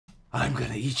I'm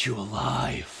gonna eat you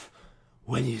alive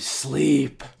when you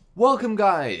sleep. Welcome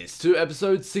guys to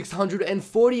episode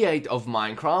 648 of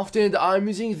Minecraft, and I'm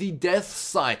using the Death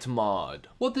Scythe mod.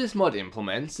 What this mod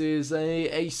implements is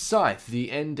a scythe.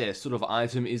 The end sort of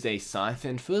item is a scythe,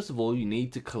 and first of all you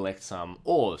need to collect some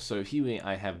ores. So here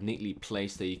I have neatly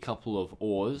placed a couple of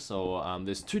ores. So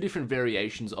there's two different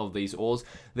variations of these ores.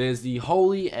 There's the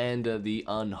holy and the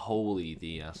unholy,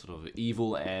 the sort of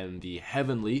evil and the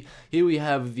heavenly. Here we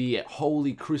have the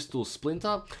holy crystal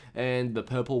splinter, and the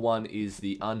purple one is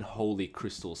the unholy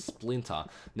crystal splinter.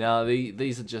 Now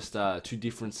these are just two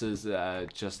differences,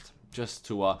 just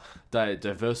to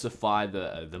diversify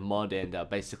the mod and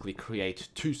basically create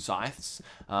two scythes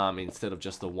instead of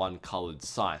just the one colored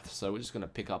scythe. So we're just going to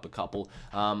pick up a couple.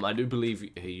 I do believe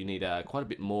you need quite a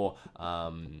bit more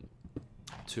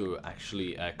to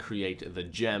actually create the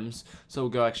gems.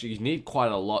 So you need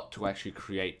quite a lot to actually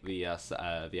create the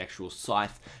actual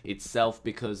scythe itself,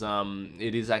 because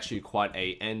it is actually quite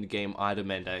a end game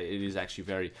item, and it is actually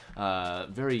very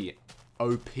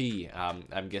OP,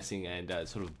 I'm guessing, and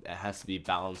sort of it has to be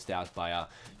balanced out by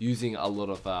using a lot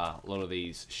of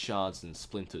these shards and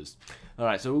splinters. All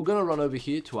right, so we're gonna run over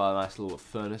here to our nice little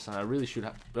furnace, and I really should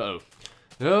have.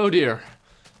 Oh dear,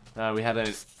 we had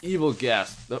an evil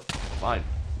guest. Oh, fine,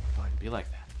 be like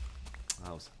that.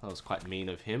 That was quite mean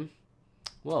of him.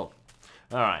 Well.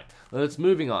 Alright, let's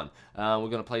moving on. We're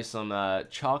going to place some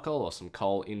charcoal or some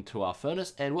coal into our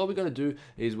furnace, and what we're going to do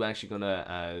is we're actually going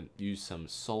to use some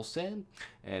soul sand,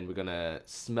 and we're going to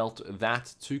smelt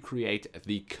that to create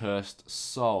the cursed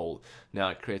soul. Now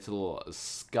it creates a little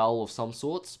skull of some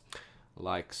sorts,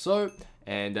 like so,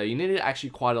 and you need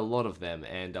actually quite a lot of them,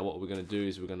 and what we're going to do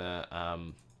is we're going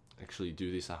to actually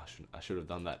do this. I should have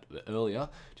done that earlier,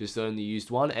 just only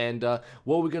used one, and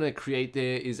what we're going to create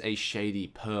there is a shady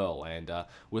pearl, and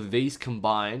with these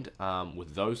combined,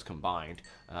 with those combined,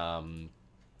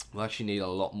 we'll actually need a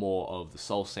lot more of the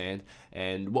soul sand,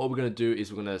 and what we're going to do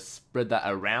is we're going to spread that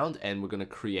around, and we're going to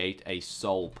create a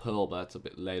soul pearl, but that's a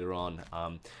bit later on.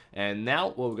 And now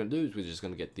what we're going to do is we're just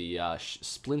going to get the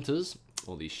splinters,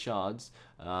 or these shards,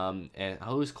 and I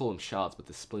always call them shards, but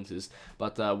they're splinters.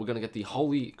 But we're going to get the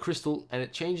holy crystal, and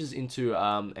it changes into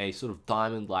a sort of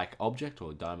diamond-like object,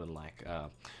 or diamond-like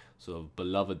sort of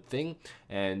beloved thing.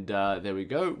 And there we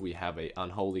go, we have a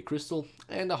unholy crystal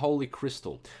and a holy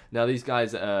crystal. Now these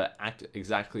guys act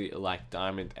exactly like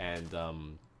diamond, and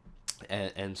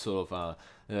sort of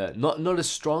not as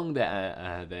strong.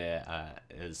 They're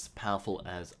as powerful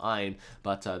as iron,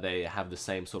 but they have the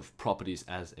same sort of properties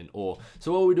as an ore.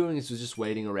 So what we're doing is we're just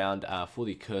waiting around for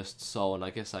the cursed soul, and I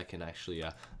guess I can actually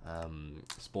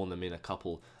spawn them in a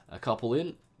couple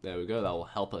in. There we go. That will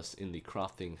help us in the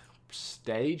crafting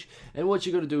stage. And what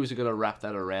you're going to do is you're going to wrap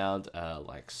that around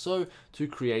like so to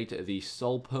create the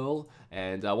soul pearl.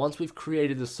 And once we've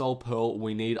created the soul pearl,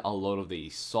 we need a lot of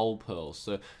these soul pearls.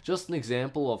 So just an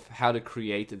example of how to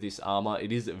create this armor.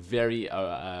 It is very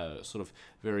sort of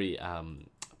very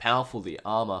powerful, the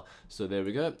armor. So there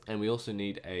we go, and we also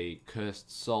need a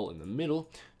cursed soul in the middle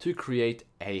to create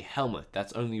a helmet.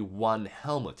 That's only one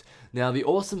helmet. Now the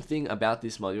awesome thing about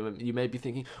this mod, you may be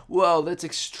thinking, well, that's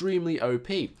extremely OP.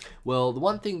 Well, the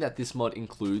one thing that this mod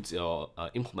includes or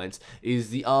implements is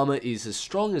the armor is as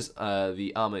strong as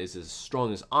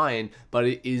iron, but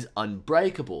it is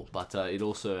unbreakable. But it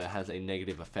also has a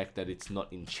negative effect that it's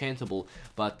not enchantable.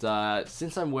 But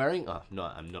since I'm wearing, no,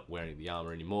 I'm not wearing the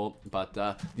armor anymore, but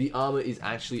the armor is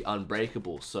actually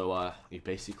unbreakable, so you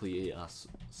basically are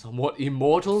somewhat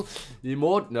immortal.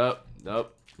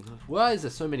 Nope. Why is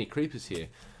there so many creepers here?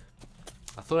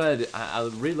 I thought I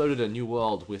reloaded a new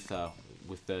world with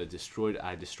the destroyed.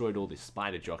 I destroyed all the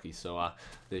spider jockeys, so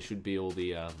there should be all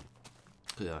the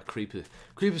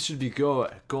creepers should be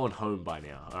gone home by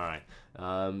now. All right.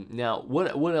 Now,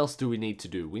 what else do we need to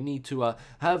do? We need to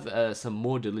have some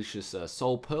more delicious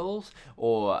soul pearls,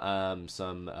 or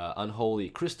some unholy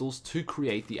crystals to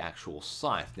create the actual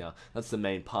scythe. Now, that's the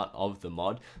main part of the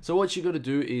mod. So what you got to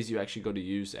do is you actually got to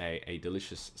use a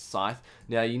delicious scythe.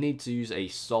 Now, you need to use a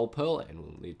soul pearl, and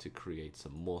we'll need to create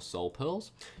some more soul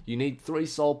pearls. You need 3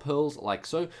 soul pearls, like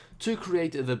so, to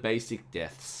create the basic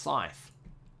death scythe.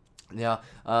 Now,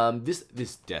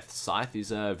 this death scythe is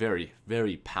very,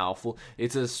 very powerful.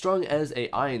 It's as strong as a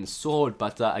iron sword,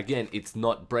 but again, it's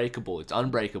not breakable. It's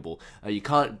unbreakable. You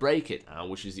can't break it,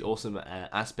 which is the awesome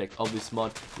aspect of this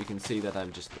mod. You can see that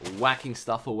I'm just whacking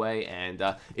stuff away, and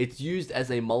it's used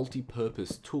as a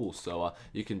multi-purpose tool. So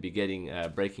you can be getting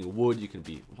breaking wood. You can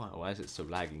be why is it so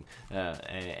lagging?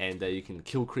 And you can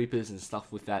kill creepers and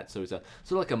stuff with that. So it's a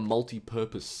sort of like a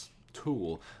multi-purpose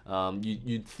tool.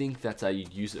 You'd think that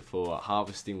you'd use it for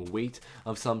harvesting wheat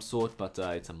of some sort, but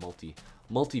it's a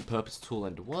multi-purpose tool.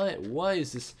 And why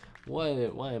is this? Why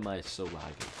am I so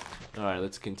lagging? All right,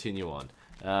 let's continue on.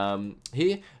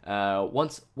 Here,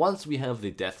 once we have the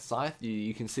death scythe,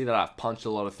 you can see that I've punched a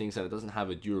lot of things and it doesn't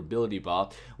have a durability bar.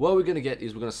 What we're gonna get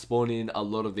is we're gonna spawn in a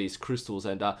lot of these crystals,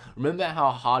 and remember how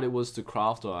hard it was to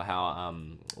craft, or how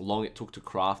long it took to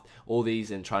craft all these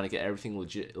and trying to get everything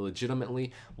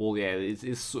legitimately? Well, yeah,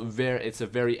 it's a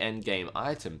very end game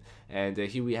item. And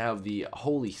here we have the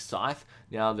Holy Scythe.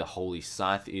 Now the Holy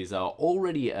Scythe is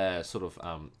already sort of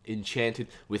enchanted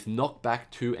with knockback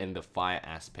 2 and the fire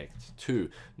aspect 2.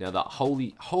 Now the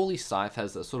Holy Scythe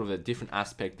has a sort of a different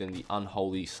aspect than the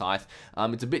Unholy Scythe.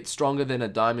 It's a bit stronger than a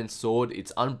diamond sword.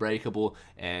 It's unbreakable,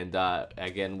 and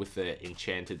again with the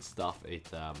enchanted stuff,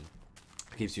 it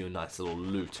gives you a nice little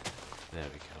loot. There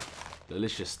we go.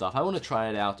 Delicious stuff. I want to try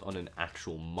it out on an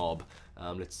actual mob.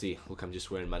 Let's see. Look, I'm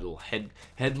just wearing my little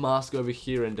head mask over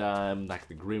here, and like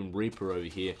the Grim Reaper over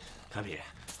here. Come here.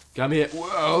 Come here.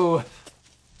 Whoa!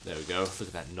 There we go. Look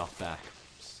at that knockback.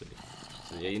 So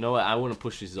yeah, you know what? I want to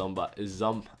push this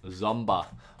Zomba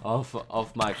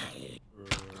off my... Did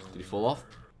he fall off?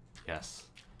 Yes.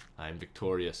 I'm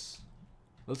victorious.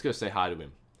 Let's go say hi to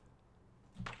him.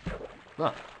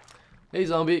 Huh. Hey,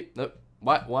 zombie. Nope.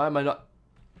 Why am I not...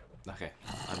 Okay.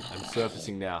 I'm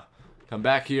surfacing now. Come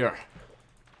back here.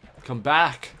 Come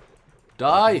back!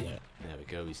 Die! There we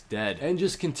go, he's dead. And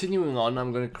just continuing on,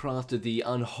 I'm going to craft the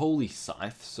Unholy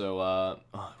Scythe. So,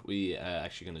 we are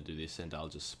actually going to do this, and I'll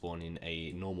just spawn in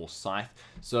a normal scythe.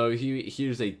 So,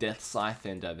 here's a Death Scythe,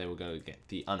 and then we're going to get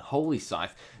the Unholy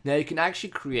Scythe. Now, you can actually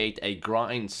create a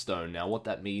grindstone. Now, what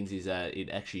that means is that it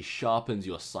actually sharpens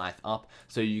your scythe up,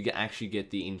 so you can actually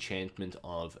get the enchantment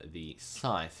of the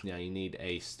scythe. Now, you need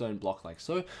a stone block like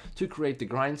so to create the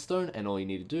grindstone, and all you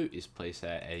need to do is place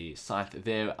a scythe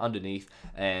there underneath,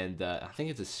 and I think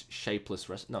it's a shapeless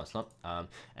rest. No, it's not.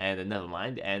 And never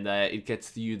mind. And it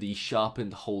gets you the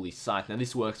sharpened Holy Scythe. Now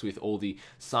this works with all the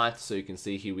scythes. So you can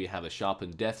see here we have a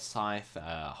sharpened Death Scythe,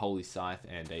 Holy Scythe,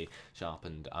 and a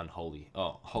sharpened Holy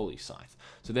Scythe.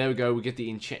 So there we go. We get the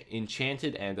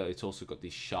enchanted, and it's also got the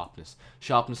sharpness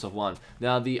of 1.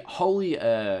 Now the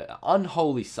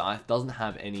Unholy Scythe doesn't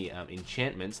have any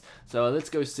enchantments. So let's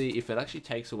go see if it actually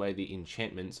takes away the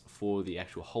enchantments for the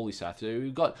actual Holy Scythe. So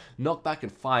we've got knockback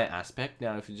and fire aspect.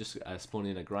 Now if you just spawn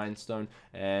in a grindstone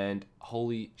and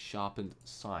Holy Sharpened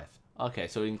Scythe. Okay,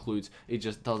 so it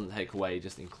just doesn't take away, it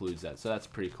just includes that. So that's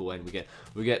pretty cool, and we get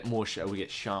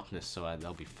sharpness, so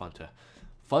that'll be fun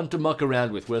to muck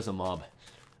around with. Where's a mob?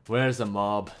 Where's a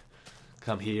mob?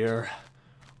 Come here,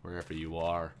 wherever you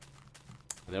are.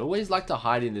 They always like to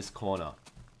hide in this corner.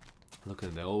 Look at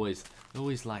them. They're always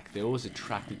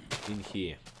attracted in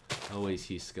here. I always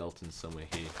hear skeletons somewhere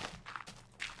here.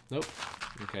 Nope.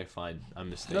 Okay, fine. I'm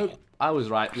mistaken. Nope. I was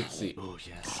right. Let's see. Oh,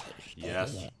 yes.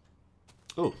 Yes.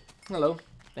 Oh, hello.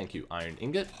 Thank you, Iron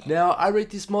Ingot. Now, I rate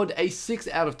this mod a 6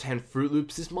 out of 10 Fruit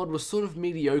Loops. This mod was sort of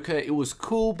mediocre. It was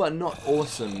cool, but not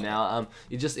awesome. Now,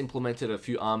 it just implemented a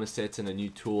few armor sets and a new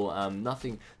tool.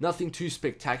 Nothing too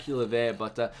spectacular there,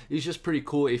 but it's just pretty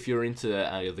cool if you're into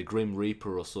the Grim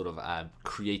Reaper, or sort of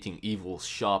creating evil,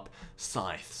 sharp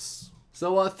scythes.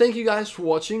 So, thank you guys for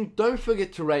watching. Don't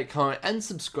forget to rate, comment, and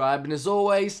subscribe. And as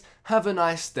always, have a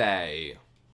nice day.